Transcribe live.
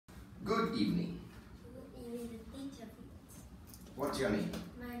Good evening. Good evening, teacher. What's your name?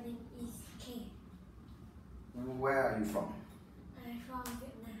 My name is Khang. Where are you from? I'm from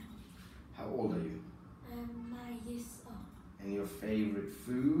Vietnam. How old are you? I'm 9 years old. And your favorite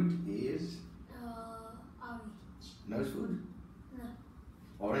food is? Orange. No food? No.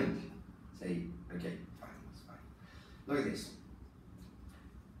 Orange. Say, okay, fine, that's fine. Look at this.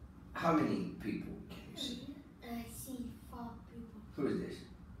 How many people can you see? I see 4 people. Who is this?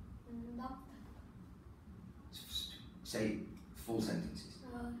 Doctor. Say full sentences.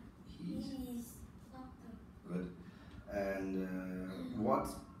 He is doctor. Good. And what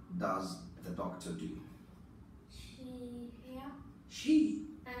does the doctor do? She help. She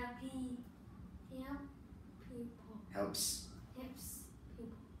He help people. helps. Helps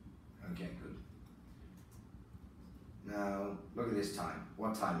people. Okay, good. Now, look at this time.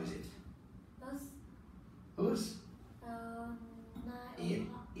 What time is it? Us. Us? 9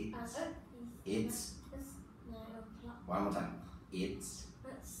 o'clock. It's. It's 9 o'clock. One more time. It's.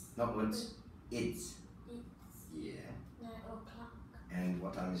 It's. Not words. It's. It's Yeah. 9 o'clock. And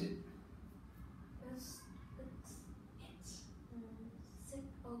what time is it? It's 6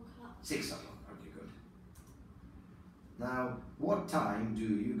 o'clock. 6 o'clock. Okay, good. Now, what time do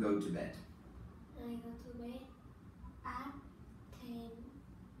you go to bed? I go to bed at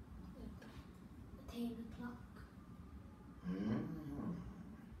 10 o'clock.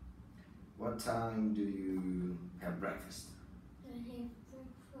 What time do you have breakfast? I have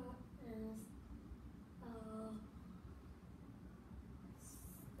breakfast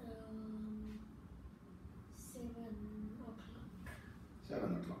at 7 o'clock.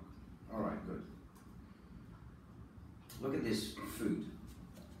 7 o'clock. All right, good. Look at this food.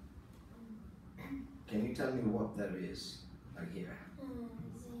 Can you tell me what there is, like here? There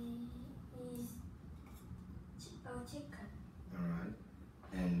is chicken. All right.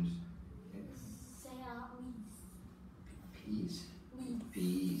 And There are peas? beans.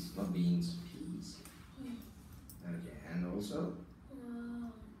 Peas, not beans. Peas. Peas. Okay. And also?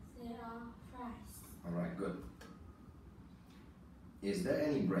 There are fries. All right, good. Is there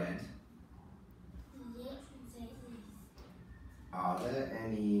any bread? Yes, there is. Are there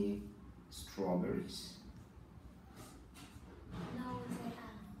any strawberries? No, there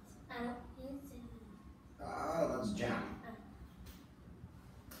aren't. Yes, there is. Ah, that's jam.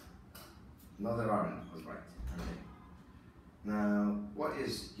 No, there aren't. That's right. Okay. Now, what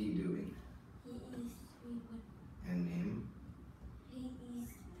is he doing? He is reading. And him? He is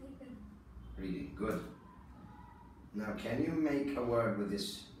reading. Reading. Good. Now, can you make a word with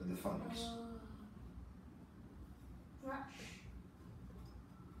this, with the phonics? Brush.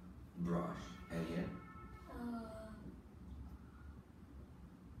 Brush. And here?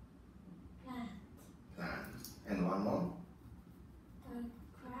 Plant. Plant. And one more?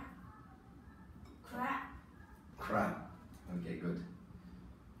 Crab. Crab. Crab. Okay, good.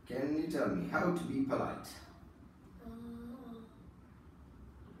 Can you tell me how to be polite?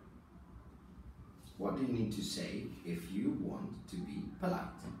 What do you need to say if you want to be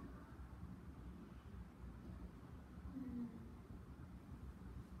polite?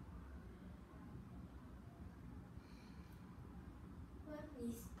 What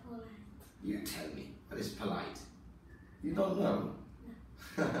is polite? You tell me. What is polite? You don't know?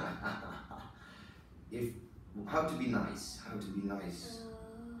 No. How to be nice? How to be nice?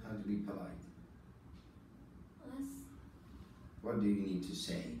 How to be polite? Us. What do you need to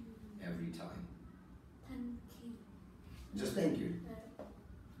say every time? Thank you. Just thank you.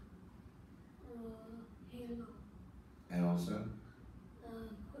 Hello. And also?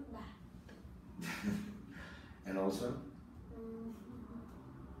 Goodbye. And also?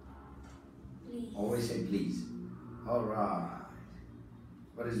 Please. Always say please. All right.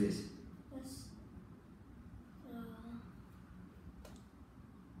 What is this? Yes.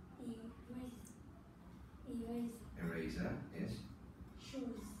 Eraser. Eraser. Yes.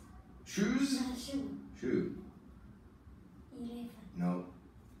 Shoes. Shoes? Shoe. Shoe. 11. No.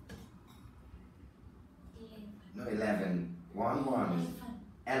 11. No. 11. One is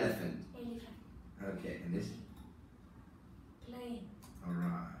elephant. Elephant. Okay. And this? Plane. All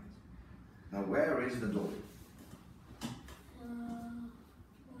right. Now where is the door?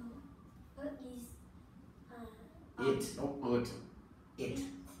 What is It. Not good. It. It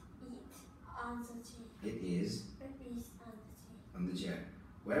on the chair. It is What is on the chair? on the chair.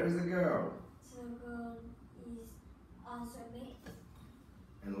 Where is the girl? The girl is on the bed.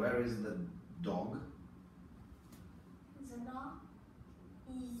 And where is the dog? The dog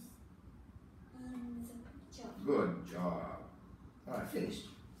is in the picture. Good job. All right, finished.